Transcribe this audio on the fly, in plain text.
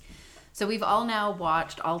So we've all now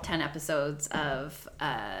watched all 10 episodes of,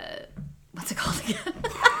 what's it called again?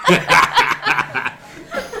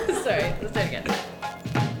 Sorry, let's do it again.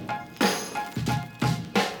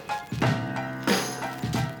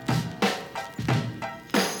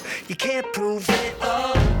 You can't prove it,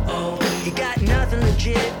 oh, you got nothing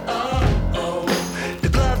legit, oh, the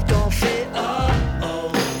glove don't fit,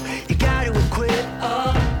 oh, you gotta acquit,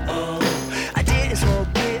 oh, I didn't smoke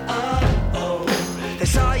it, oh,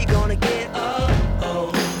 that's all you're gonna get,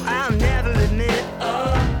 oh, I'll never admit,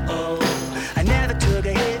 oh, I never took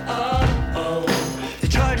a hit, oh, the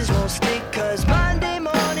charges won't stick, cause Monday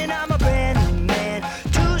morning I'm a brand new man,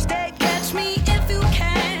 Tuesday catch me if you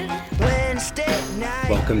can, Wednesday night.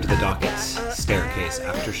 Welcome to the Docket's Staircase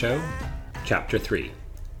Aftershow, Chapter 3,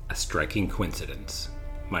 A Striking Coincidence.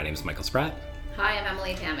 My name's Michael Spratt. Hi, I'm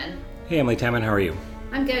Emily Tamman. Hey Emily Tamman, how are you?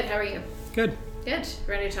 I'm good, how are you? Good. Good.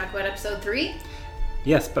 Ready to talk about episode 3?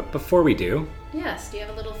 Yes, but before we do... Yes, do you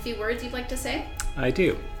have a little few words you'd like to say? I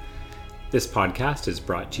do. This podcast is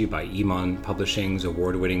brought to you by Emon Publishing's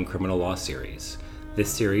award-winning criminal law series. This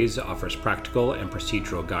series offers practical and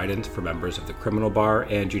procedural guidance for members of the criminal bar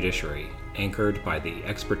and judiciary, anchored by the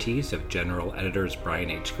expertise of General Editors Brian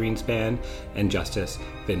H. Greenspan and Justice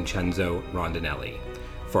Vincenzo Rondinelli.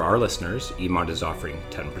 For our listeners, Emond is offering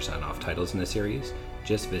 10% off titles in the series.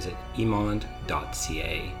 Just visit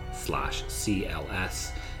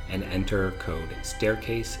emond.ca/CLS and enter code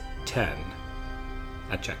STAIRCASE10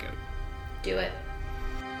 at checkout. Do it.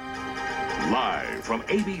 Live from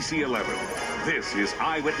ABC 11, this is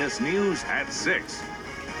Eyewitness News at 6.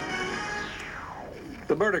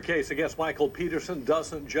 The murder case against Michael Peterson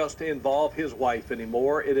doesn't just involve his wife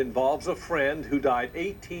anymore. It involves a friend who died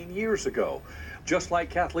 18 years ago. Just like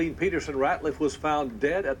Kathleen Peterson, Ratliff was found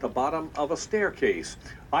dead at the bottom of a staircase.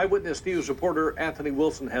 Eyewitness News reporter Anthony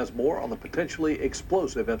Wilson has more on the potentially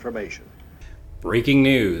explosive information. Breaking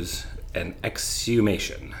news, an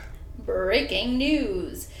exhumation. Breaking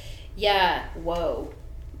news. Yeah, whoa.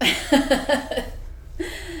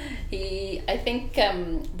 I think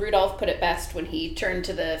Rudolph put it best when he turned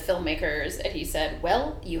to the filmmakers and he said,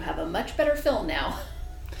 well, you have a much better film now.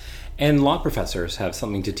 And law professors have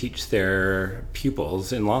something to teach their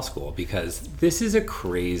pupils in law school, because this is a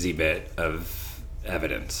crazy bit of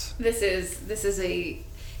evidence. This is a,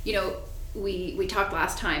 we talked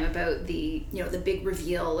last time about the big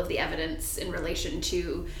reveal of the evidence in relation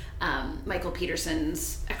to Michael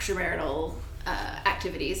Peterson's extramarital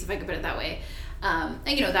activities, if I could put it that way. And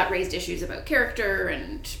that raised issues about character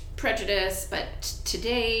and prejudice, but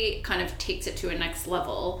today kind of takes it to a next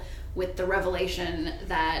level with the revelation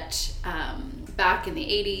that back in the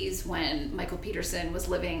 80s, when Michael Peterson was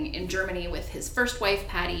living in Germany with his first wife,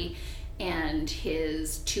 Patty, and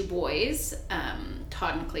his two boys,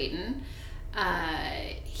 Todd and Clayton,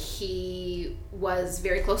 he was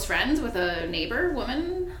very close friends with a neighbor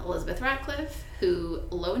woman, Elizabeth Ratliff, who,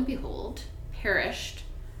 lo and behold, perished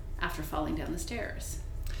after falling down the stairs.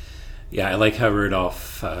 Yeah, I like how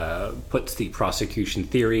Rudolph puts the prosecution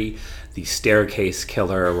theory, the staircase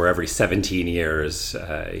killer, where every 17 years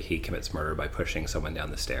he commits murder by pushing someone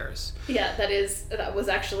down the stairs. Yeah, that was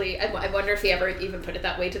actually, I wonder if he ever even put it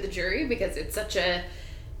that way to the jury, because it's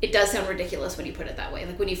it does sound ridiculous when you put it that way.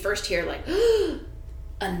 Like when you first hear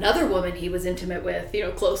another woman he was intimate with,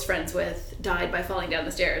 close friends with, died by falling down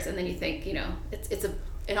the stairs, and then you think, it's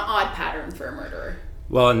an odd pattern for a murderer.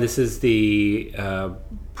 Well, and this is the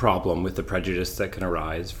problem with the prejudice that can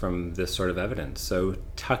arise from this sort of evidence. So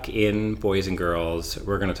tuck in, boys and girls.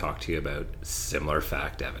 We're going to talk to you about similar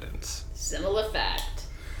fact evidence. Similar fact.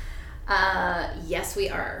 Yes, we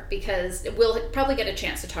are, because we'll probably get a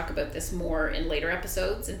chance to talk about this more in later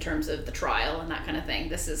episodes in terms of the trial and that kind of thing.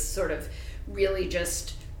 This is sort of really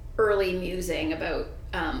just early musing about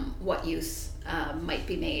what use might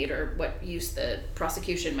be made, or what use the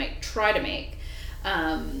prosecution might try to make.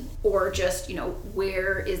 Or just,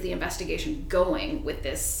 where is the investigation going with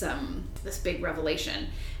this big revelation?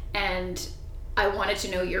 And I wanted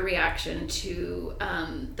to know your reaction to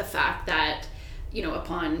the fact that,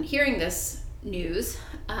 upon hearing this news,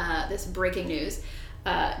 this breaking news,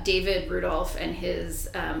 David Rudolph and his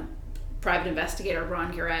private investigator,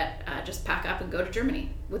 Ron Guret, just pack up and go to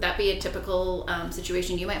Germany. Would that be a typical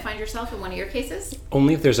situation you might find yourself in one of your cases?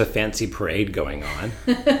 Only if there's a fancy parade going on.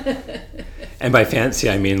 And by fancy,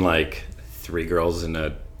 I mean like 3 girls in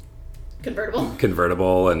a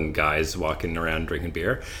convertible and guys walking around drinking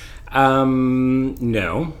beer.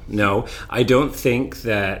 No. I don't think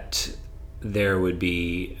that there would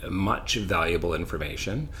be much valuable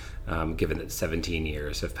information, given that 17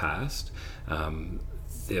 years have passed.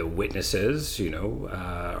 the witnesses,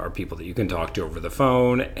 are people that you can talk to over the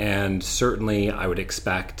phone. And certainly I would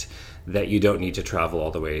expect that you don't need to travel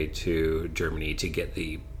all the way to Germany to get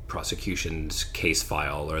the prosecution's case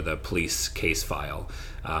file or the police case file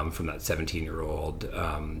from that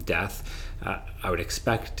 17-year-old death. I would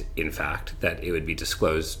expect, in fact, that it would be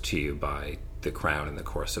disclosed to you by the Crown in the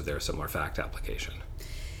course of their similar fact application.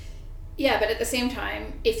 Yeah, but at the same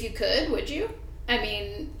time, if you could, would you? I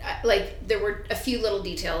mean, there were a few little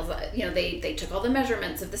details. They took all the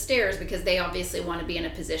measurements of the stairs because they obviously want to be in a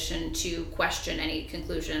position to question any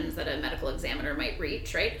conclusions that a medical examiner might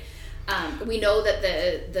reach, right? We know that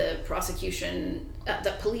the prosecution,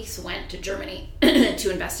 the police went to Germany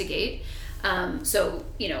to investigate. So,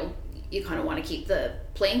 you kind of want to keep the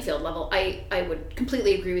playing field level. I would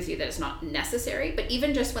completely agree with you that it's not necessary, but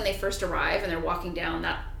even just when they first arrive and they're walking down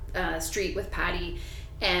that street with Patty,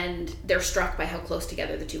 and they're struck by how close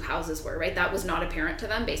together the two houses were, right? That was not apparent to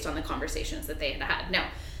them based on the conversations that they had had. Now,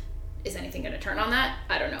 is anything going to turn on that?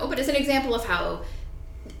 I don't know. But it's an example of how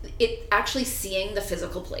it actually seeing the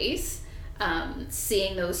physical place,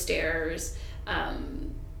 seeing those stairs,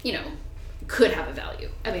 could have a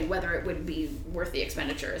value. I mean, whether it would be worth the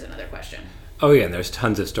expenditure is another question. Oh, yeah, and there's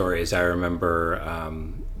tons of stories. I remember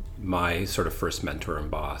my sort of first mentor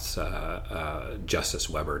and boss, Justice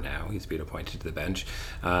Weber now, he's been appointed to the bench,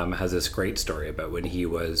 has this great story about when he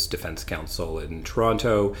was defense counsel in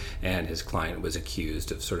Toronto and his client was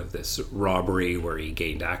accused of sort of this robbery where he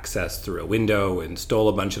gained access through a window and stole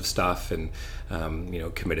a bunch of stuff and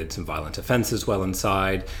committed some violent offenses while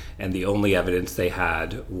inside. And the only evidence they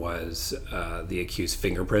had was the accused's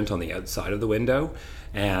fingerprint on the outside of the window.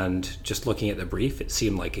 And just looking at the brief, it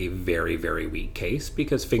seemed like a very, very weak case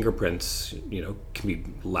because fingerprints, can be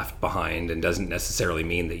left behind and doesn't necessarily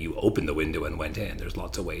mean that you opened the window and went in. There's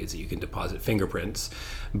lots of ways that you can deposit fingerprints.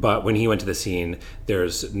 But when he went to the scene,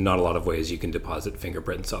 there's not a lot of ways you can deposit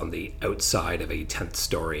fingerprints on the outside of a 10th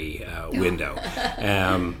story window.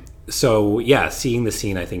 So yeah, seeing the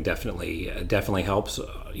scene, I think definitely helps.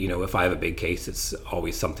 If I have a big case, it's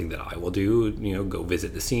always something that I will do. Go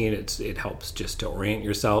visit the scene. It helps just to orient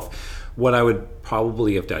yourself. What I would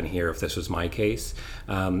probably have done here, if this was my case,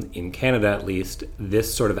 in Canada at least,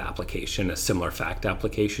 this sort of application, a similar fact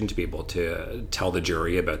application, to be able to tell the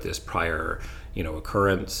jury about this prior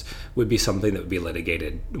occurrence would be something that would be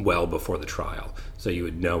litigated well before the trial. So you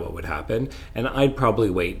would know what would happen. And I'd probably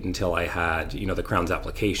wait until I had, the Crown's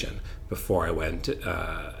application before I went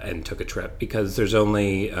and took a trip, because there's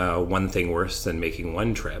only one thing worse than making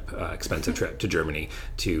one trip, expensive trip to Germany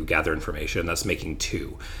to gather information, and that's making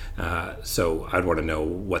two. So I'd want to know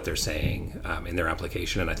what they're saying in their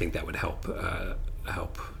application, and I think that would help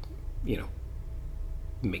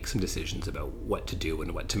make some decisions about what to do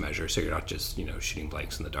and what to measure, so you're not just shooting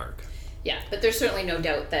blanks in the dark. Yeah, but there's certainly no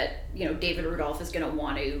doubt that David Rudolph is going to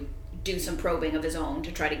want to do some probing of his own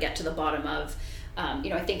to try to get to the bottom of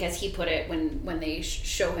I think, as he put it, when they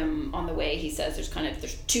show him on the way, he says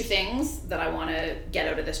there's two things that I want to get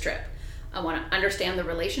out of this trip. I want to understand the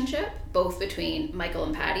relationship both between Michael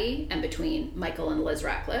and Patty and between Michael and Liz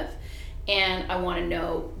Ratcliffe, and I want to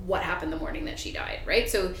know what happened the morning that she died, right?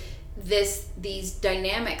 So these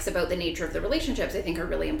dynamics about the nature of the relationships, I think, are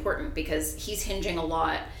really important, because he's hinging a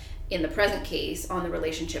lot in the present case on the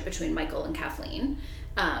relationship between Michael and Kathleen,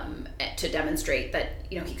 to demonstrate that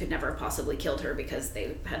he could never have possibly killed her because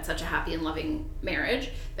they had such a happy and loving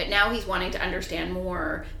marriage. But now he's wanting to understand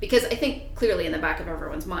more, because I think clearly in the back of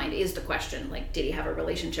everyone's mind is the question, did he have a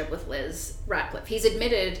relationship with Liz Ratcliffe? He's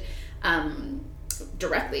admitted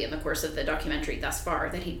directly in the course of the documentary thus far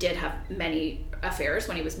that he did have many affairs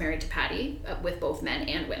when he was married to Patty, with both men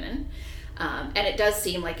and women. And it does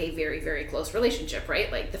seem like a very, very close relationship,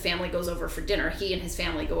 right? The family goes over for dinner. He and his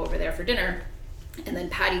family go over there for dinner. And then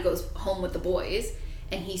Patty goes home with the boys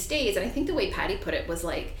and he stays. And I think the way Patty put it was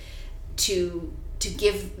to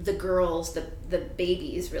give the girls, the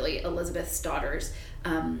babies, really, Elizabeth's daughters,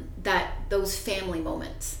 that those family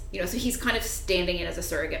moments, so he's kind of standing in as a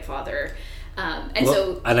surrogate father. And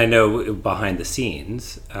I know behind the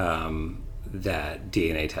scenes, that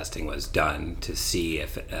DNA testing was done to see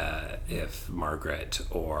if Margaret,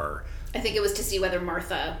 or I think it was to see whether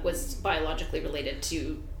Martha was biologically related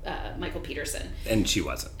to Michael Peterson. And she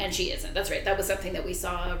wasn't. And she isn't. That's right. That was something that we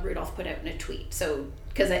saw Rudolph put out in a tweet. So,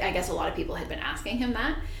 because I guess a lot of people had been asking him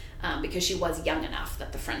that, because she was young enough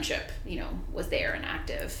that the friendship, was there and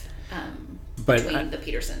active between the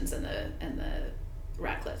Petersons and the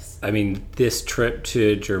Ratcliffes. I mean, this trip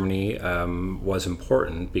to Germany was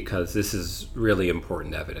important because this is really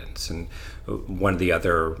important evidence. And one of the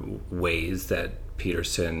other ways that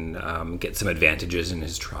Peterson get some advantages in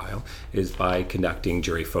his trial is by conducting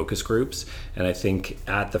jury focus groups. And I think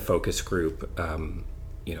at the focus group,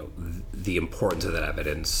 the importance of that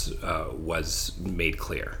evidence was made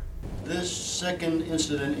clear. This second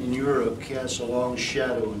incident in Europe casts a long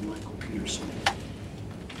shadow on Michael Peterson.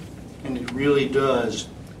 And it really does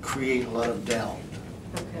create a lot of doubt.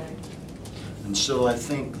 Okay. And so I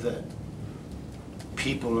think that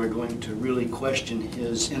people are going to really question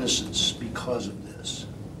his innocence because of this.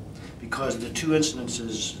 Because the two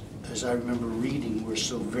incidences, as I remember reading, were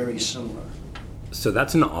so very similar. So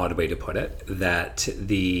that's an odd way to put it, that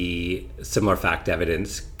the similar fact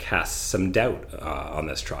evidence casts some doubt on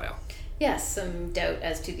this trial. Yes, some doubt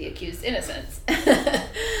as to the accused innocence.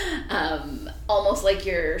 Almost like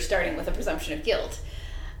you're starting with a presumption of guilt.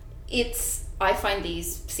 I find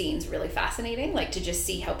these scenes really fascinating, like to just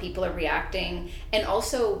see how people are reacting. And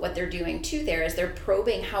also what they're doing too there is they're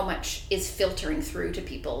probing how much is filtering through to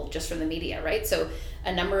people just from the media, right? So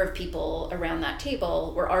a number of people around that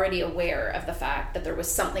table were already aware of the fact that there was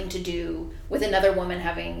something to do with another woman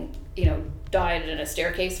having, died in a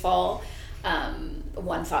staircase fall.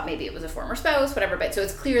 One thought maybe it was a former spouse, whatever. But so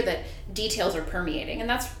it's clear that details are permeating, and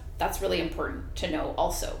that's really important to know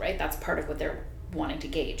also, right? That's part of what they're wanting to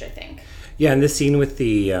gauge, I think. Yeah, and this scene with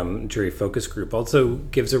the jury focus group also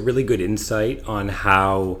gives a really good insight on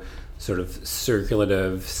how sort of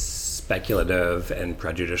circulative, speculative, and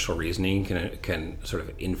prejudicial reasoning can sort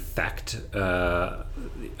of infect the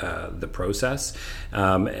process.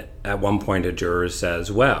 At one point, a juror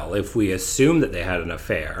says, well, if we assume that they had an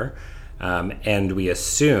affair, and we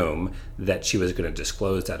assume that she was going to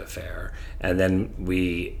disclose that affair, and then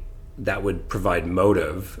that would provide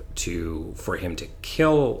motive for him to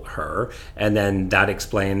kill her, and then that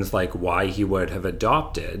explains why he would have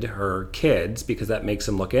adopted her kids, because that makes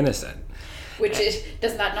him look innocent.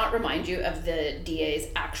 Does that not remind you of the DA's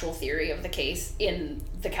actual theory of the case in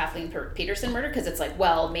the Kathleen Peterson murder? Because it's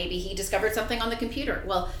maybe he discovered something on the computer.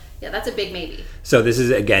 Well, yeah, that's a big maybe. So this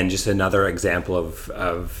is again just another example of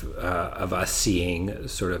us seeing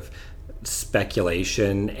sort of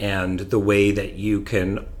speculation and the way that you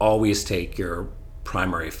can always take your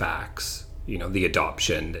primary facts, the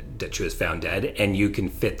adoption that she was found dead, and you can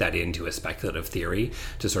fit that into a speculative theory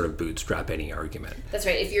to sort of bootstrap any argument. That's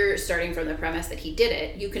right. If you're starting from the premise that he did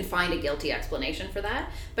it, you can find a guilty explanation for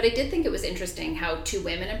that. But I did think it was interesting how two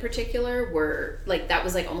women in particular were that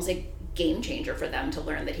was almost a game changer for them to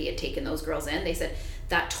learn that he had taken those girls in. They said,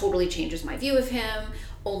 that totally changes my view of him.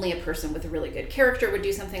 Only a person with a really good character would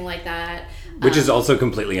do something like that. Which is also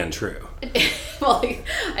completely untrue. Well,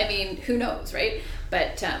 I mean, who knows, right?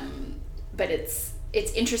 But it's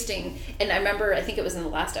interesting. And I remember, I think it was in the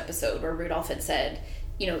last episode where Rudolph had said,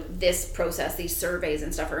 this process, these surveys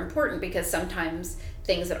and stuff are important because sometimes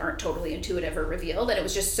things that aren't totally intuitive are revealed. And it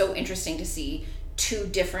was just so interesting to see two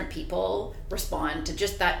different people respond to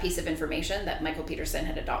just that piece of information that Michael Peterson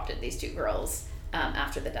had adopted these two girls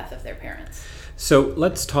after the death of their parents. So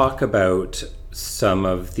let's talk about some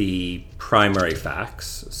of the primary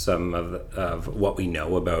facts, some of what we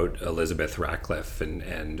know about Elizabeth Ratcliffe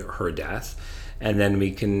and her death. And then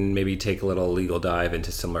we can maybe take a little legal dive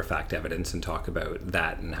into similar fact evidence and talk about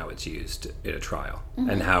that and how it's used in a trial, mm-hmm.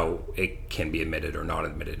 and how it can be admitted or not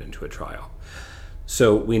admitted into a trial.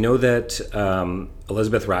 So we know that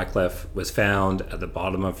Elizabeth Ratcliffe was found at the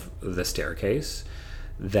bottom of the staircase,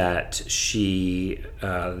 that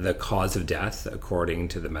the cause of death, according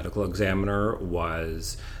to the medical examiner,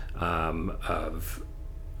 was of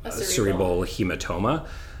cerebral hematoma,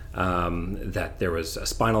 that there was a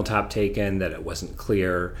spinal tap taken, that it wasn't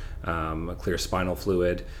clear spinal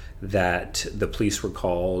fluid, that the police were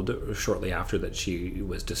called shortly after that she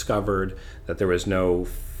was discovered, that there was no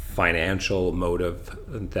financial motive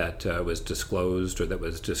that was disclosed or that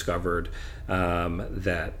was discovered,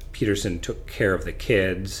 that Peterson took care of the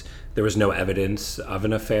kids. There was no evidence of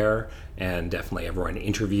an affair, and definitely everyone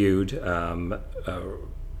interviewed,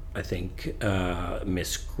 I think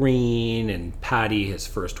Miss Green and Patty, his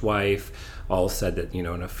first wife, all said that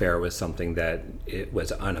an affair was something that it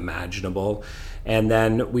was unimaginable. And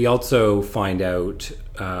then we also find out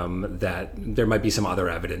that there might be some other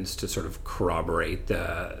evidence to sort of corroborate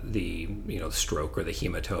the stroke or the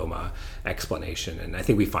hematoma explanation. And I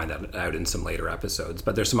think we find that out in some later episodes.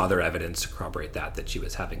 But there's some other evidence to corroborate that she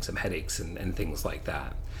was having some headaches and things like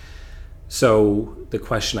that. So the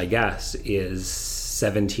question, I guess, is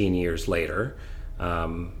 17 years later,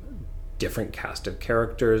 different cast of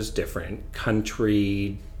characters, different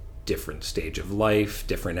country, different stage of life,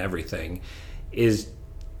 different everything. Is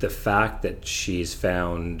the fact that she's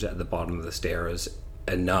found at the bottom of the stairs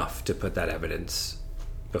enough to put that evidence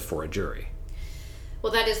before a jury?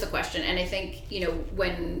 Well, that is the question, and I think,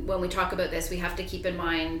 when we talk about this, we have to keep in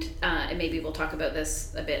mind, and maybe we'll talk about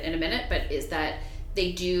this a bit in a minute, but is that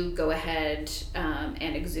they do go ahead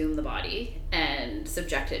and exhume the body and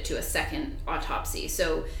subject it to a second autopsy.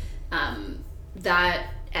 So that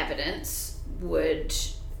evidence would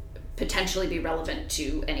potentially be relevant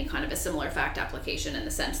to any kind of a similar fact application, in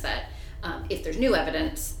the sense that if there's new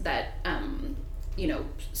evidence that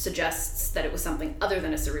suggests that it was something other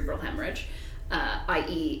than a cerebral hemorrhage,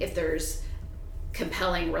 i.e. if there's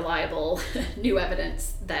compelling, reliable new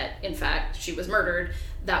evidence that in fact she was murdered,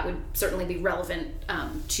 that would certainly be relevant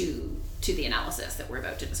to the analysis that we're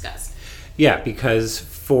about to discuss. Yeah, because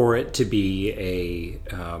for it to be a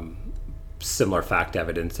similar fact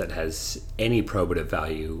evidence that has any probative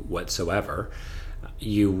value whatsoever,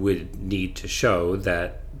 you would need to show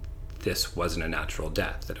that this wasn't a natural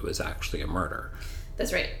death, that it was actually a murder.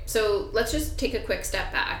 That's right. So let's just take a quick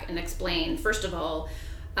step back and explain, first of all,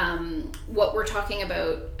 what we're talking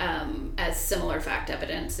about as similar fact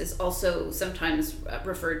evidence is also sometimes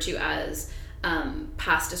referred to as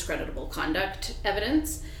past discreditable conduct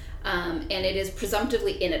evidence, and it is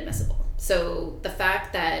presumptively inadmissible. So the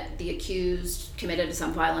fact that the accused committed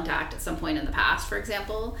some violent act at some point in the past, for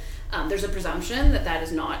example, there's a presumption that that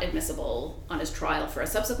is not admissible on his trial for a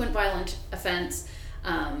subsequent violent offense,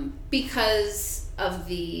 because of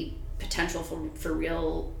the potential for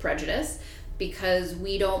real prejudice, because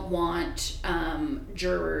we don't want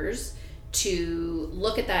jurors to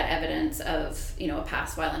look at that evidence of a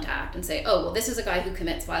past violent act and say, oh, well, this is a guy who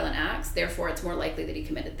commits violent acts, therefore it's more likely that he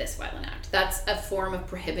committed this violent act. That's a form of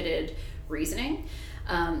prohibited reasoning.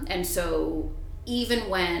 And so even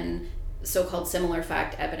when so-called similar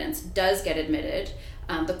fact evidence does get admitted,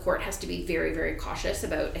 the court has to be very, very cautious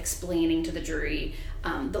about explaining to the jury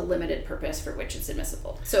the limited purpose for which it's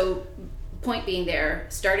admissible. So point being there,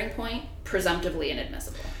 starting point, presumptively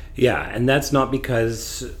inadmissible. Yeah, and that's not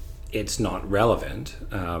because it's not relevant.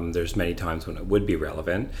 There's many times when it would be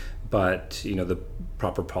relevant, but the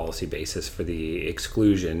proper policy basis for the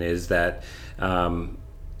exclusion is that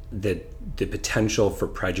the potential for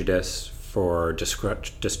prejudice, for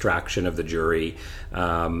distraction of the jury,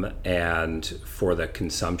 and for the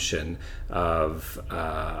consumption of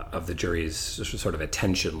the jury's sort of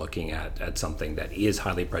attention looking at something that is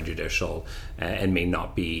highly prejudicial and may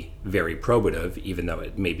not be very probative, even though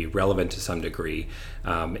it may be relevant to some degree,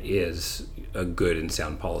 is a good and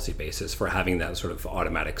sound policy basis for having that sort of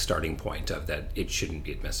automatic starting point of that it shouldn't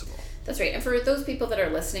be admissible. That's right. And for those people that are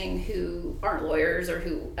listening who aren't lawyers or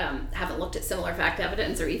who haven't looked at similar fact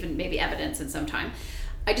evidence or even maybe evidence in some time,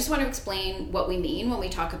 I just want to explain what we mean when we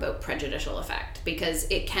talk about prejudicial effect, because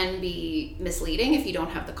it can be misleading if you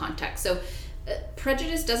don't have the context. So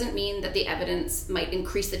prejudice doesn't mean that the evidence might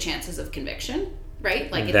increase the chances of conviction,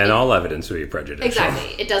 right? Like then all evidence would be prejudicial.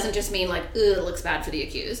 Exactly. It doesn't just mean like, it looks bad for the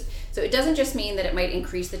accused. So it doesn't just mean that it might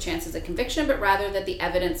increase the chances of conviction, but rather that the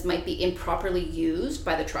evidence might be improperly used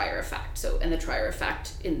by the trier of fact. So, and the trier of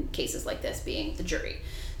fact in cases like this being the jury.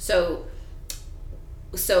 So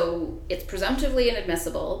it's presumptively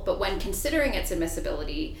inadmissible, but when considering its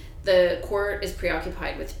admissibility, the court is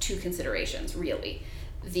preoccupied with two considerations, really.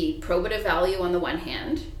 The probative value on the one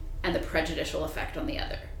hand and the prejudicial effect on the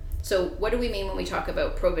other. So what do we mean when we talk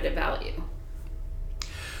about probative value?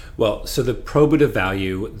 Well, so the probative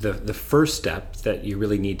value, the first step that you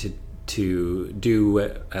really need to do,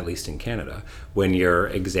 at least in Canada, when you're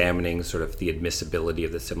examining sort of the admissibility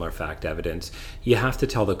of the similar fact evidence, you have to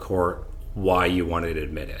tell the court why you want it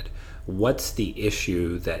admitted. What's the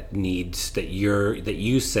issue that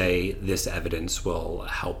you say this evidence will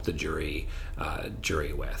help the jury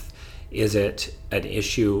with? Is it an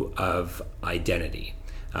issue of identity?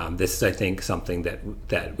 This is, I think, something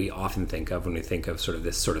that we often think of when we think of sort of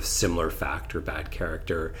this sort of similar fact or bad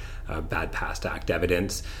character, bad past act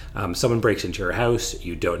evidence. Someone breaks into your house,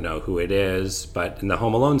 you don't know who it is, but in the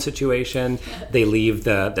Home Alone situation, they leave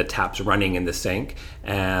the taps running in the sink,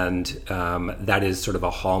 and that is sort of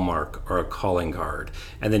a hallmark or a calling card.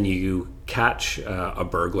 And then you catch a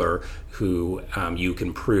burglar who you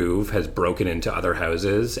can prove has broken into other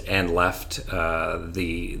houses and left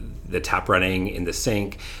the tap running in the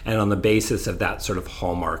sink, and on the basis of that sort of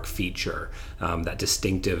hallmark feature, that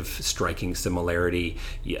distinctive, striking similarity,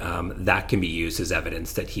 that can be used as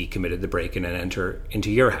evidence that he committed the break-in and enter into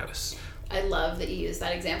your house. I love that you use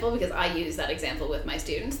that example, because I use that example with my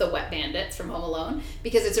students, the wet bandits from Home Alone,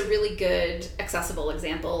 because it's a really good, accessible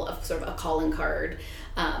example of sort of a calling card,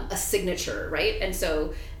 a signature, right? And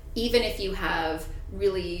so even if you have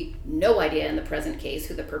really no idea in the present case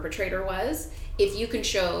who the perpetrator was, if you can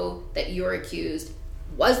show that your accused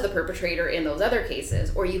was the perpetrator in those other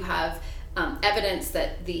cases, or you have evidence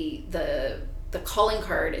that the calling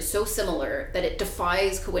card is so similar that it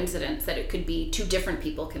defies coincidence that it could be two different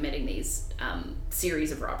people committing these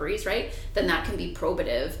series of robberies, right? Then that can be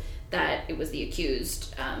probative that it was the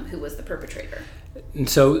accused who was the perpetrator. And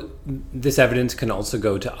so this evidence can also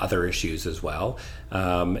go to other issues as well.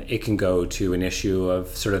 It can go to an issue of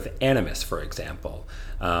sort of animus, for example,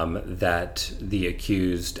 that the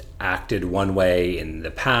accused acted one way in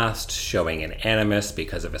the past, showing an animus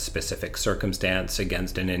because of a specific circumstance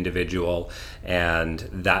against an individual, and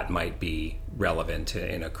that might be relevant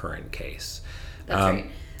in a current case. That's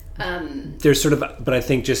right. There's sort of, but I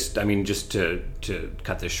think just to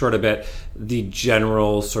cut this short a bit, the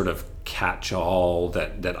general sort of catch-all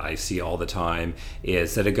that I see all the time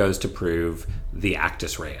is that it goes to prove the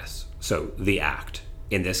actus reus. So the act,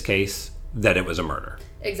 in this case, that it was a murder.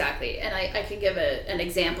 Exactly. And I can give an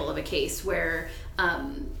example of a case where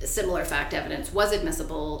similar fact evidence was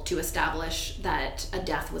admissible to establish that a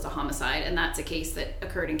death was a homicide. And that's a case that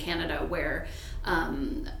occurred in Canada where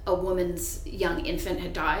a woman's young infant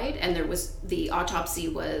had died, and the autopsy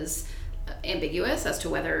was ambiguous as to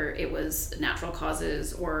whether it was natural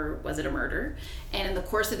causes or was it a murder. And in the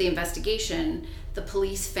course of the investigation, the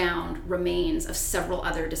police found remains of several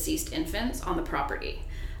other deceased infants on the property,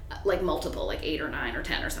 like multiple, like 8 or 9 or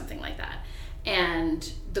 10 or something like that. And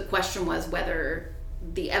the question was whether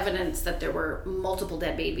the evidence that there were multiple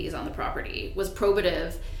dead babies on the property was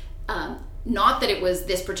probative, not that it was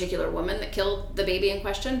this particular woman that killed the baby in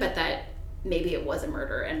question, but that maybe it was a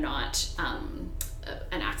murder and not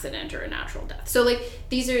an accident or a natural death. So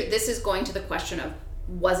this is going to the question of,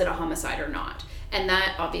 was it a homicide or not? And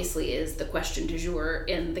that obviously is the question du jour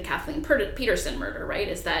in the Kathleen Peterson murder, right?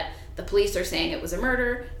 Is that the police are saying it was a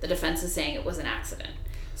murder, the defense is saying it was an accident.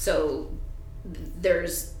 So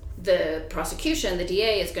there's the prosecution, the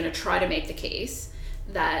DA is going to try to make the case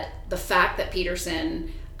that the fact that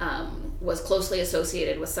Peterson was closely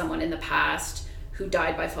associated with someone in the past who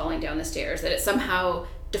died by falling down the stairs, that it somehow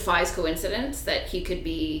defies coincidence that he could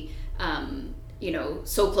be,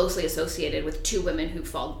 so closely associated with two women who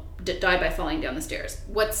died by falling down the stairs.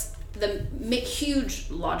 What's the huge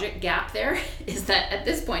logic gap there is that at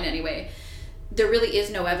this point anyway, there really is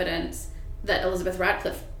no evidence that Elizabeth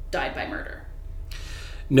Ratcliffe died by murder.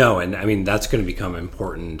 No, and I mean, that's going to become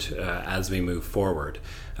important as we move forward.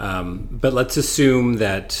 But let's assume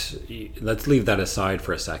let's leave that aside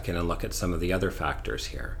for a second and look at some of the other factors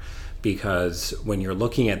here. Because when you're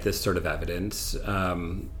looking at this sort of evidence,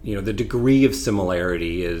 the degree of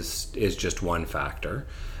similarity is just one factor.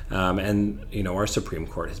 And our Supreme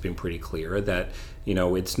Court has been pretty clear that,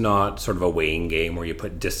 it's not sort of a weighing game where you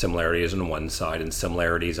put dissimilarities on one side and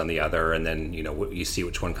similarities on the other, and then, you see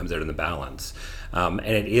which one comes out in the balance. And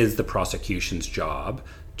it is the prosecution's job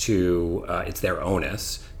it's their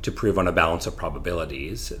onus to prove on a balance of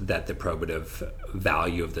probabilities that the probative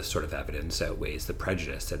value of this sort of evidence outweighs the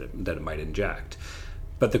prejudice that it might inject.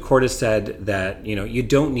 But the court has said that, you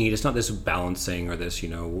don't need, it's not this balancing or this,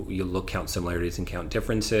 you count similarities and count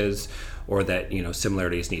differences, or that,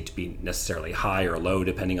 similarities need to be necessarily high or low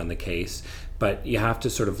depending on the case. But you have to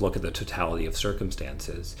sort of look at the totality of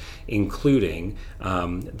circumstances, including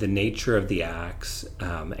the nature of the acts,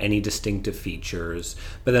 any distinctive features,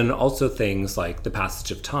 but then also things like the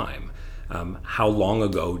passage of time. How long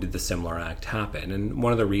ago did the similar act happen? And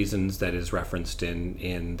one of the reasons that is referenced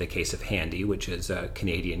in the case of Handy, which is a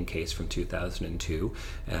Canadian case from 2002,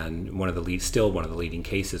 and one of the leading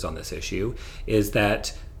cases on this issue, is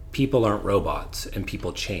that people aren't robots and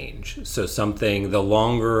people change. So the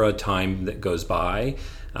longer a time that goes by,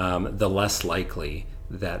 the less likely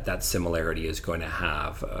that similarity is going to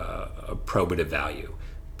have a probative value,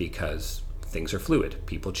 because things are fluid,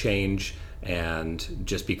 people change. And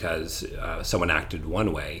just because someone acted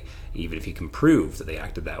one way, even if you can prove that they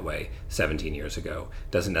acted that way 17 years ago,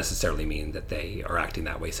 doesn't necessarily mean that they are acting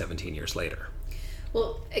that way 17 years later.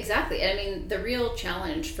 Well, exactly. I mean, the real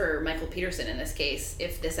challenge for Michael Peterson in this case,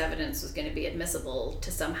 if this evidence was going to be admissible to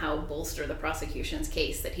somehow bolster the prosecution's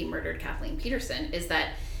case that he murdered Kathleen Peterson, is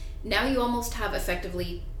that now you almost have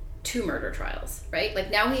effectively 2 murder trials, right? Like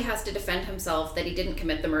now he has to defend himself that he didn't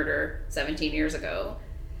commit the murder 17 years ago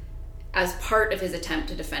as part of his attempt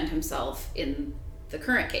to defend himself in the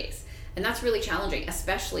current case. And that's really challenging,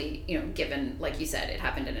 especially, given, like you said, it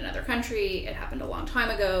happened in another country, it happened a long time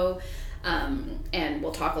ago, and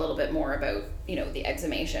we'll talk a little bit more about, the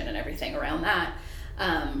exhumation and everything around that.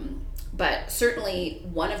 But certainly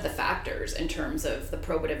one of the factors in terms of the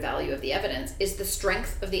probative value of the evidence is the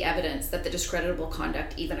strength of the evidence that the discreditable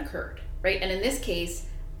conduct even occurred, right? And in this case,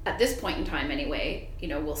 at this point in time anyway,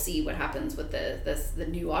 we'll see what happens with the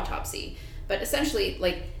new autopsy. But essentially,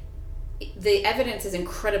 the evidence is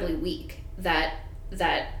incredibly weak that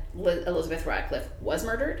Elizabeth Radcliffe was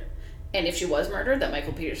murdered, and if she was murdered, that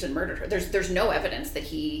Michael Peterson murdered her. There's no evidence that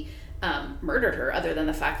he murdered her, other than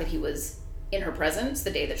the fact that he was in her presence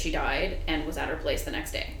the day that she died and was at her place the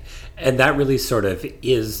next day. And that really sort of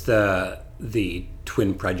is the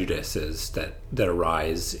twin prejudices that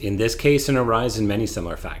arise in this case and arise in many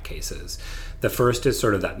similar fact cases. The first is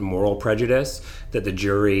sort of that moral prejudice that the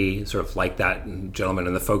jury, sort of like that gentleman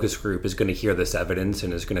in the focus group, is going to hear this evidence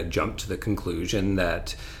and is going to jump to the conclusion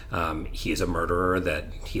that he's a murderer,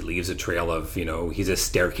 that he leaves a trail of, he's a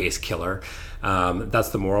staircase killer. That's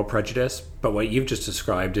the moral prejudice. But what you've just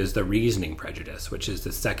described is the reasoning prejudice, which is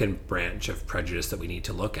the second branch of prejudice that we need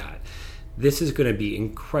to look at. This is going to be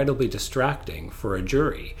incredibly distracting for a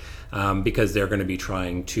jury because they're going to be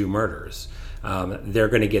trying two murders. They're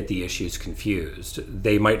going to get the issues confused.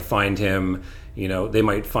 They might find him,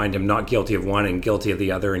 not guilty of one and guilty of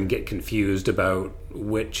the other and get confused about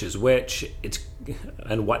which is which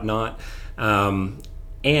and whatnot.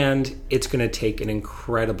 And it's going to take an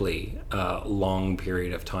incredibly long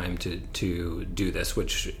period of time to do this,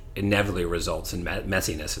 which inevitably results in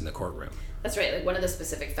messiness in the courtroom. That's right. Like, one of the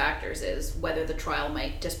specific factors is whether the trial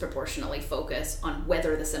might disproportionately focus on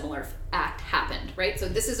whether the similar act happened, right? So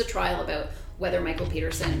this is a trial about whether Michael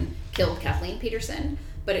Peterson killed Kathleen Peterson,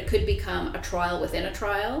 but it could become a trial within a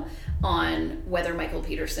trial on whether Michael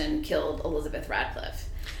Peterson killed Elizabeth Radcliffe.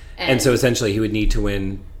 And so essentially he would need to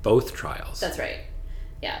win both trials. That's right.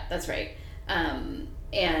 Yeah, that's right.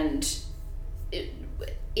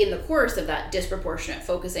 In the course of that disproportionate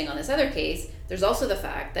focusing on this other case, there's also the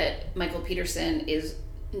fact that Michael Peterson is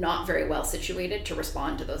not very well situated to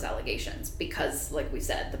respond to those allegations because, like we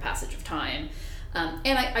said, the passage of time.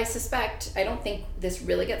 And I suspect, I don't think this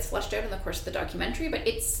really gets fleshed out in the course of the documentary, but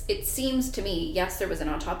it seems to me, yes, there was an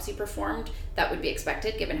autopsy performed. That would be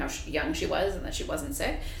expected given how young she was and that she wasn't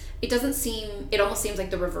sick. It almost seems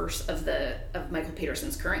like the reverse of Michael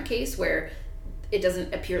Peterson's current case, where it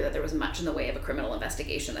doesn't appear that there was much in the way of a criminal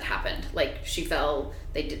investigation that happened. Like, she fell,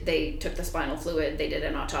 they took the spinal fluid, they did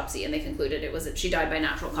an autopsy, and they concluded she died by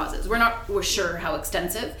natural causes. We're sure how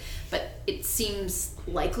extensive, but it seems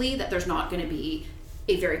likely that there's not going to be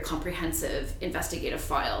a very comprehensive investigative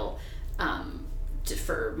file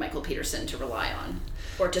for Michael Peterson to rely on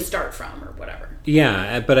or to start from or whatever.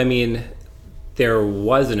 Yeah, but I mean, there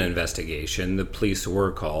was an investigation. The police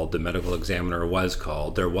were called. The medical examiner was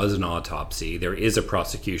called. There was an autopsy. There is a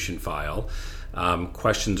prosecution file.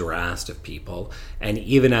 Questions were asked of people. And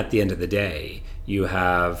even at the end of the day, you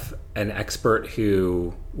have an expert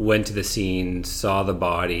who went to the scene, saw the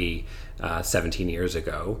body 17 years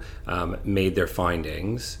ago, made their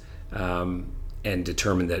findings, and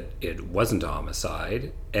determined that it wasn't a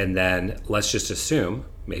homicide. And then let's just assume,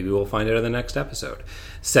 maybe we'll find out in the next episode,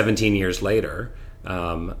 17 years later,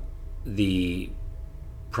 the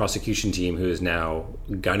prosecution team, who is now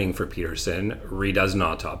gunning for Peterson, redoes an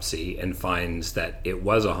autopsy and finds that it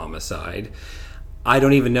was a homicide. I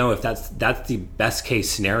don't even know if that's the best case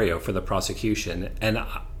scenario for the prosecution. And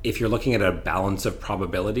if you're looking at a balance of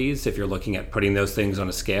probabilities, if you're looking at putting those things on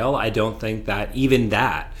a scale, I don't think that even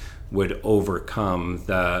that would overcome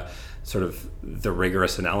the sort of the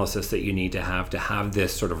rigorous analysis that you need to have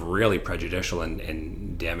this sort of really prejudicial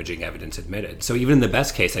and damaging evidence admitted. So even in the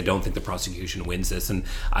best case, I don't think the prosecution wins this, and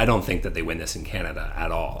I don't think that they win this in Canada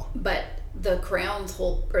at all. But the Crown's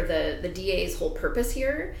whole, or the DA's whole purpose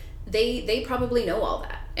here, they probably know all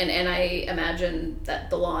that. And I imagine that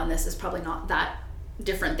the law on this is probably not that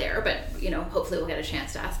different there, but hopefully we'll get a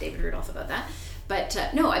chance to ask David Rudolph about that. But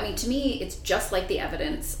no, I mean, to me, it's just like the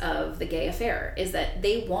evidence of the gay affair, is that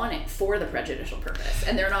they want it for the prejudicial purpose,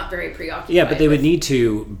 and they're not very preoccupied. Yeah, but they would need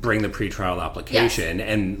to bring the pretrial application, yes.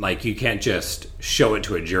 And you can't just show it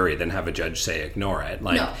to a jury, then have a judge say ignore it.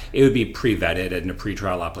 No. It would be pre-vetted in a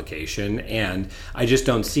pretrial application, and I just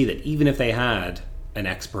don't see that even if they had an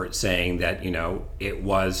expert saying that, it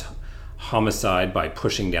was homicide by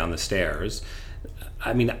pushing down the stairs,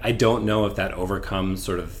 I mean, I don't know if that overcomes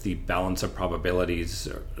sort of the balance of probabilities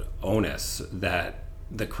or onus that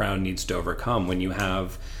the Crown needs to overcome when you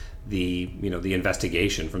have the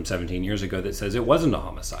investigation from 17 years ago that says it wasn't a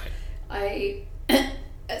homicide. I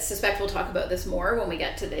suspect we'll talk about this more when we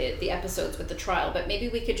get to the episodes with the trial, but maybe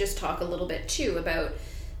we could just talk a little bit too about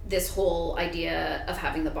this whole idea of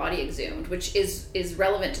having the body exhumed, which is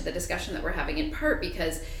relevant to the discussion that we're having in part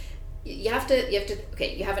because you have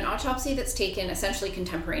an autopsy that's taken essentially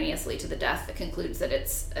contemporaneously to the death that concludes that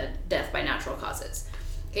it's a death by natural causes.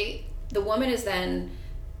 Okay, the woman is then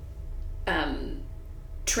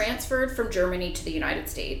transferred from Germany to the United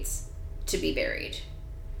States to be buried.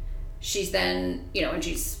 she's then,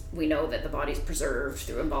 and we know that the body's preserved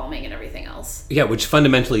through embalming and everything else. Yeah, which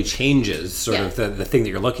fundamentally changes sort of the thing that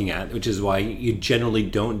you're looking at, which is why you generally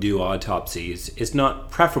don't do autopsies. It's not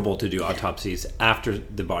preferable to do autopsies after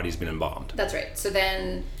the body's been embalmed. That's right. So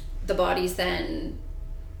then the body's then,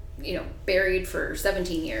 buried for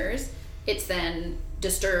 17 years. It's then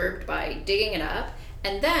disturbed by digging it up.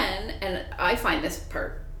 And then, and I find this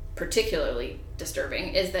part particularly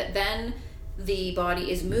disturbing, is that then the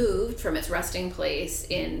body is moved from its resting place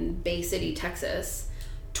in Bay City, Texas,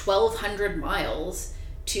 1,200 miles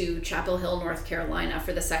to Chapel Hill, North Carolina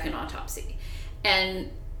for the second autopsy.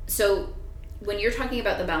 And so when you're talking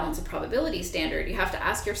about the balance of probability standard, you have to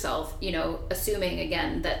ask yourself, assuming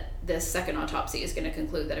again that this second autopsy is going to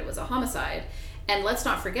conclude that it was a homicide. And let's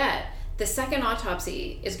not forget, the second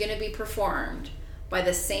autopsy is going to be performed by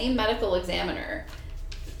the same medical examiner,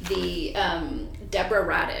 the Deborah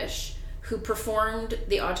Radish, who performed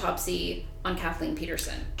the autopsy on Kathleen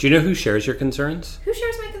Peterson. Do you know who shares your concerns? Who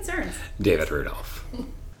shares my concerns? David Rudolph.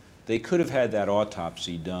 They could have had that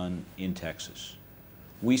autopsy done in Texas.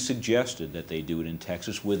 We suggested that they do it in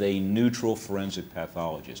Texas with a neutral forensic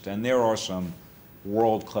pathologist, and there are some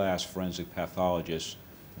world-class forensic pathologists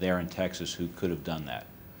there in Texas who could have done that.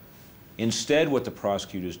 Instead, what the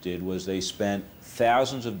prosecutors did was they spent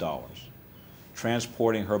thousands of dollars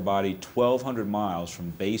transporting her body 1,200 miles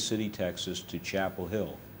from Bay City, Texas to Chapel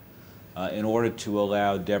Hill in order to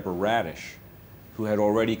allow Deborah Radish, who had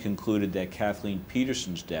already concluded that Kathleen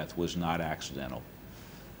Peterson's death was not accidental,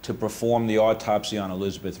 to perform the autopsy on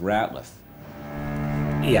Elizabeth Ratliff.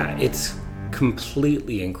 Yeah, it's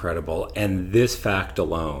completely incredible, and this fact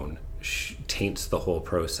alone taints the whole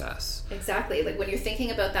process. Exactly. Like when you're thinking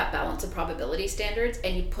about that balance of probability standards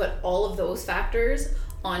and you put all of those factors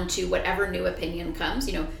onto whatever new opinion comes,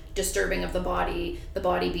 disturbing of the body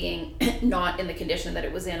being not in the condition that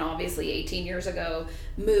it was in, obviously 18 years ago,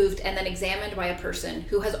 moved and then examined by a person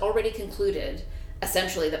who has already concluded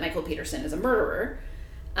essentially that Michael Peterson is a murderer.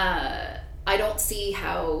 I don't see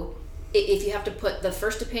how, if you have to put the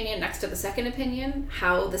first opinion next to the second opinion,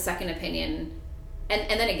 how the second opinion,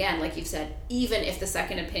 and then again, like you've said, even if the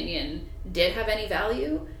second opinion did have any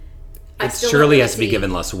value, it surely has to be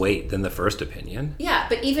given less weight than the first opinion. Yeah,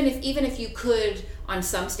 but even if you could, on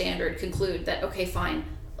some standard, conclude that, okay, fine,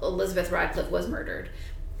 Elizabeth Radcliffe was murdered,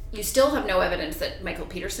 you still have no evidence that Michael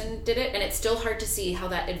Peterson did it, and it's still hard to see how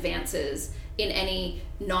that advances in any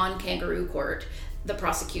non-kangaroo court the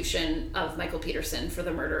prosecution of Michael Peterson for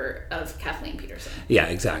the murder of Kathleen Peterson. Yeah,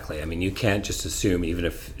 exactly. I mean, you can't just assume, even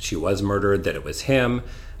if she was murdered, that it was him.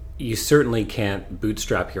 You certainly can't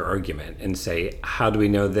bootstrap your argument and say, how do we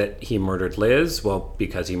know that he murdered Liz? Well,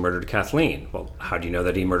 because he murdered Kathleen. Well, how do you know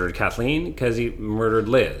that he murdered Kathleen? Because he murdered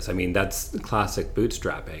Liz. I mean, that's classic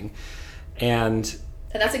bootstrapping. And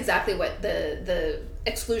that's exactly what the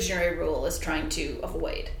exclusionary rule is trying to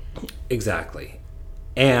avoid. Exactly.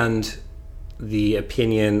 And the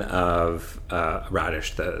opinion of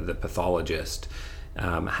Radish, the pathologist,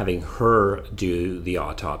 having her do the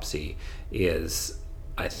autopsy is,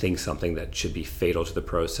 I think, something that should be fatal to the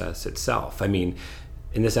process itself. I mean,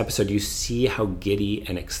 in this episode, you see how giddy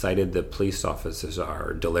and excited the police officers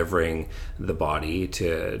are delivering the body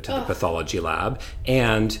to the pathology lab,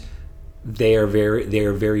 and they are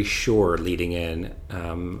very sure leading in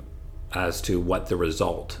as to what the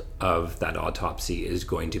result of that autopsy is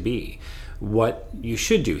going to be. What you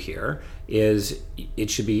should do here is it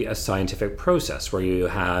should be a scientific process where you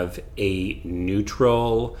have a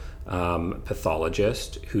neutral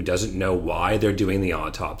pathologist who doesn't know why they're doing the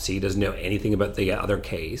autopsy, doesn't know anything about the other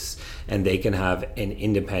case, and they can have an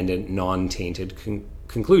independent, non-tainted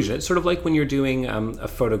conclusion. It's sort of like when you're doing a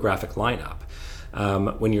photographic lineup.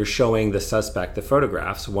 When you're showing the suspect the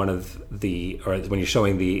photographs, when you're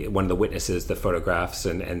showing one of the witnesses the photographs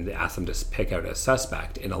and ask them to pick out a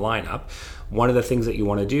suspect in a lineup, one of the things that you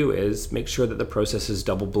want to do is make sure that the process is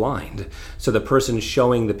double blind. So the person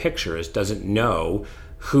showing the pictures doesn't know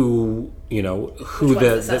which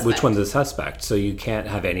one's the suspect. So you can't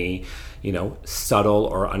have any, subtle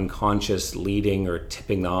or unconscious leading or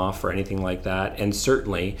tipping off or anything like that. And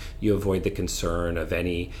certainly you avoid the concern of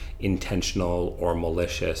any intentional or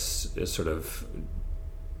malicious sort of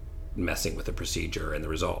messing with the procedure and the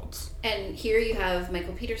results. And here you have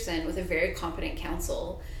Michael Peterson with a very competent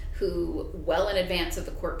counsel who, well in advance of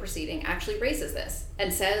the court proceeding, actually raises this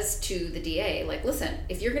and says to the DA, like, listen,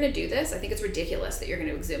 if you're going to do this, I think it's ridiculous that you're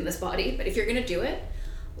going to exhume this body, but if you're going to do it,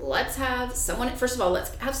 let's have someone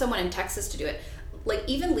in Texas to do it. Like,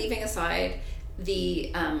 even leaving aside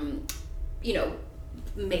the,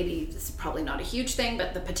 maybe this is probably not a huge thing,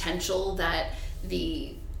 but the potential that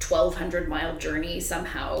the 1,200-mile journey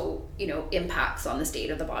somehow, impacts on the state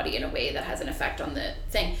of the body in a way that has an effect on the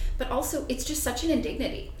thing. But also, it's just such an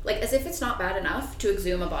indignity. Like, as if it's not bad enough to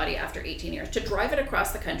exhume a body after 18 years, to drive it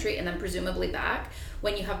across the country and then presumably back,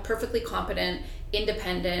 when you have perfectly competent,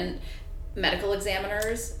 independent medical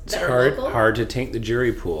examiners that are local. It's hard to tank the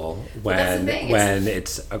jury pool when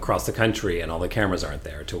it's across the country and all the cameras aren't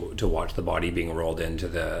there to watch the body being rolled into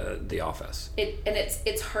the office.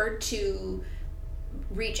 It's hard to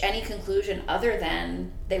reach any conclusion other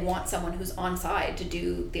than they want someone who's on side to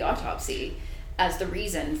do the autopsy as the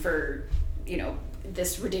reason for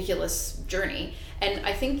this ridiculous journey. And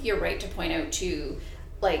I think you're right to point out too,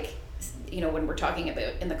 like, when we're talking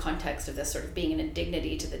about in the context of this sort of being an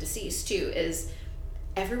indignity to the deceased too, is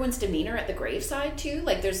everyone's demeanor at the graveside too.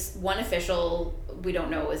 Like, there's one official, we don't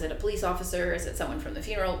know, is it a police officer, is it someone from the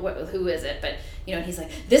funeral, who is it, but and he's like,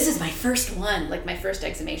 this is my first one, like my first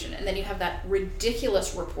exhumation. And then you have that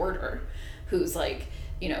ridiculous reporter who's like,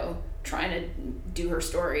 trying to do her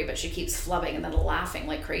story, but she keeps flubbing and then laughing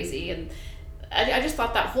like crazy. And I just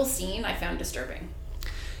thought that whole scene I found disturbing.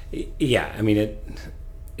 Yeah, I mean,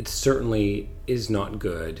 it certainly is not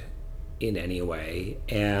good in any way.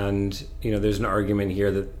 And, there's an argument here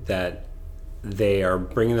that they are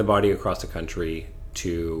bringing the body across the country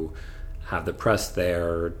to have the press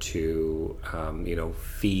there, to,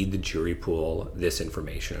 feed the jury pool this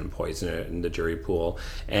information and poison it in the jury pool.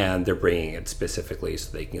 And they're bringing it specifically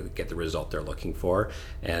so they can get the result they're looking for.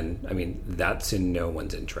 And, I mean, that's in no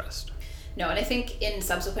one's interest. No, and I think in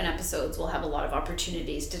subsequent episodes we'll have a lot of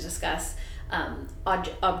opportunities to discuss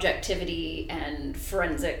objectivity and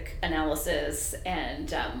forensic analysis,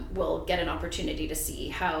 and we'll get an opportunity to see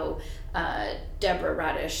how Deborah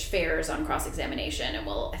Radish fares on cross-examination, and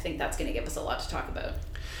I think that's going to give us a lot to talk about.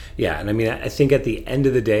 Yeah, and I mean, I think at the end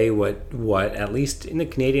of the day, what at least in the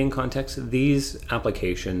Canadian context, these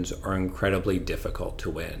applications are incredibly difficult to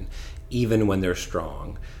win, even when they're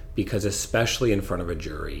strong, because especially in front of a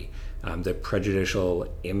jury, the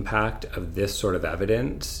prejudicial impact of this sort of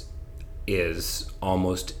evidence is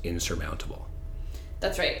almost insurmountable.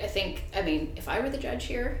 That's right. I mean, if I were the judge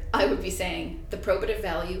here, I would be saying the probative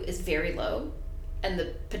value is very low and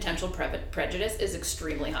the potential prejudice is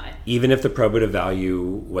extremely high. Even if the probative value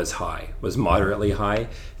was moderately high,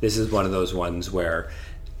 this is one of those ones where,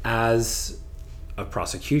 as a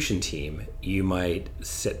prosecution team, you might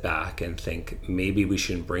sit back and think, maybe we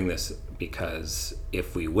shouldn't bring this, because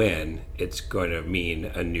if we win, it's going to mean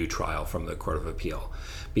a new trial from the Court of Appeal,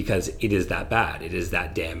 because it is that bad, it is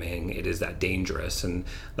that damning, it is that dangerous, and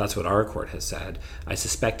that's what our court has said. I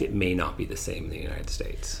suspect it may not be the same in the United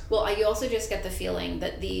States. Well, you also just get the feeling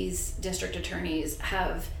that these district attorneys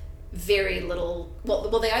have very little,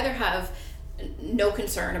 well, they either have no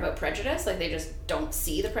concern about prejudice, like they just don't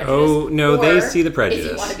see the prejudice. Oh, no, they see the prejudice.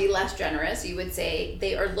 If you want to be less generous, you would say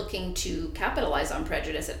they are looking to capitalize on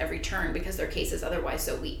prejudice at every turn because their case is otherwise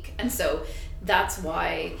so weak. And so that's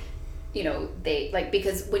why, they, like,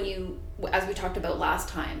 because when you, as we talked about last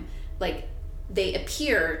time, like, they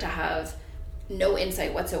appear to have no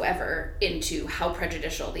insight whatsoever into how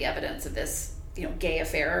prejudicial the evidence of this, gay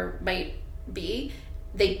affair might be.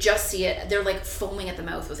 They just see it, they're like foaming at the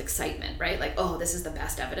mouth with excitement, right? Like, oh, this is the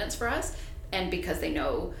best evidence for us. And because they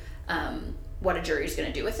know what a jury is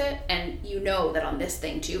going to do with it, and that on this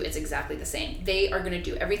thing too, it's exactly the same. They are going to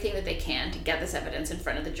do everything that they can to get this evidence in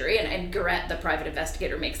front of the jury. And Garrett, the private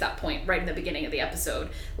investigator, makes that point right in the beginning of the episode.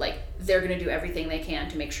 Like, they're going to do everything they can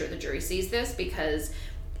to make sure the jury sees this, because,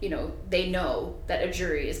 they know that a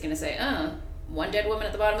jury is going to say, one dead woman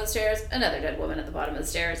at the bottom of the stairs, another dead woman at the bottom of the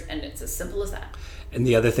stairs, and it's as simple as that. And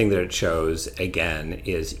the other thing that it shows, again,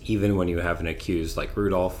 is even when you have an accused like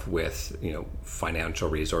Rudolph with, financial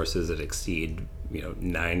resources that exceed,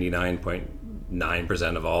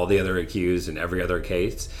 99.9% of all the other accused in every other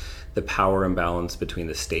case, the power imbalance between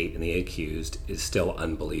the state and the accused is still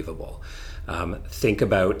unbelievable. Think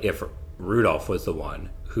about if Rudolph was the one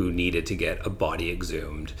who needed to get a body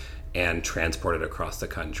exhumed and transported across the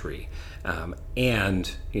country. And,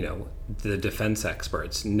 the defense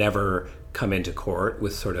experts never come into court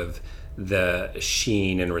with sort of the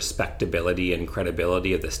sheen and respectability and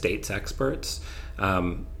credibility of the state's experts.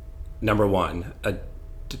 Number one, a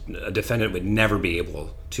defendant would never be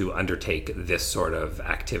able to undertake this sort of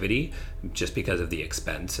activity just because of the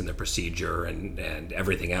expense and the procedure and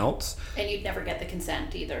everything else. And you'd never get the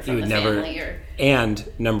consent either from the family. And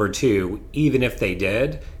number two, even if they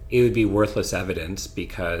did, it would be worthless evidence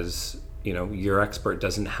because your expert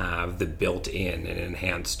doesn't have the built-in and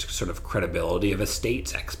enhanced sort of credibility of a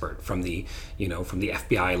state's expert from the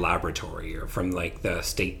FBI laboratory or from like the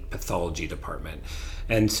state pathology department.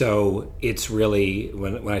 And so it's really,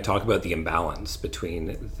 when I talk about the imbalance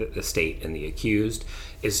between the state and the accused,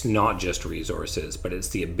 it's not just resources, but it's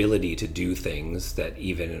the ability to do things that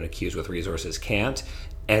even an accused with resources can't.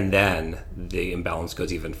 And then the imbalance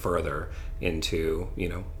goes even further into,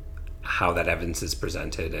 how that evidence is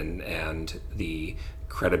presented and the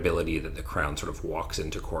credibility that the Crown sort of walks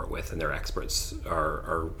into court with and their experts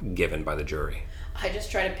are given by the jury. I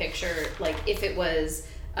just try to picture, like, if it was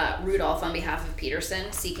Rudolph on behalf of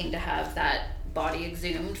Peterson seeking to have that body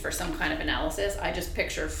exhumed for some kind of analysis, I just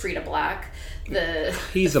picture Frida Black,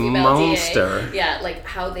 he's the a female monster. DA. Yeah, like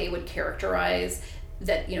how they would characterize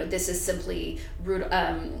that, this is simply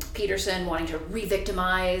Peterson wanting to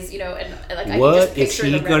re-victimize, and like I what can just is picture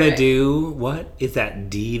he the going to rhetoric. do? What is that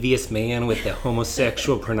devious man with the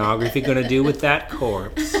homosexual pornography going to do with that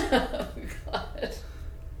corpse? Oh, God.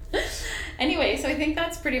 Anyway, so I think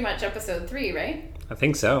that's pretty much episode 3, right? I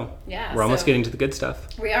think so. Yeah. We're almost getting to the good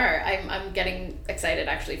stuff. We are. I'm getting excited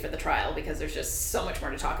actually for the trial because there's just so much more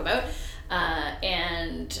to talk about.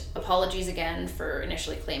 And apologies again for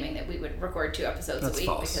initially claiming that we would record 2 episodes That's a week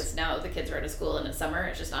false. Because now the kids are out of school and it's summer.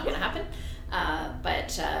 It's just not going to happen.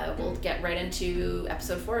 But we'll get right into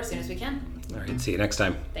episode 4 as soon as we can. All right. See you next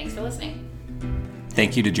time. Thanks for listening.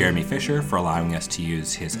 Thank you to Jeremy Fisher for allowing us to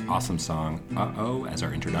use his awesome song Uh-Oh as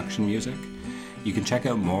our introduction music. You can check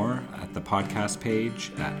out more at the podcast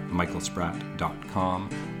page at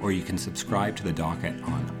michaelspratt.com, or you can subscribe to the docket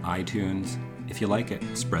on iTunes. If you like it,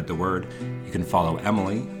 spread the word. You can follow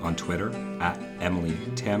Emily on Twitter at Emily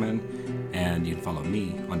Tammin, and you can follow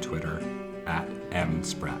me on Twitter at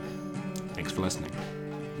mspratt. Thanks for listening.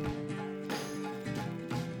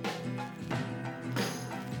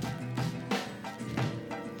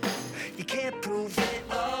 You can't prove it.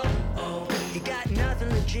 You got nothing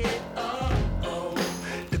legit.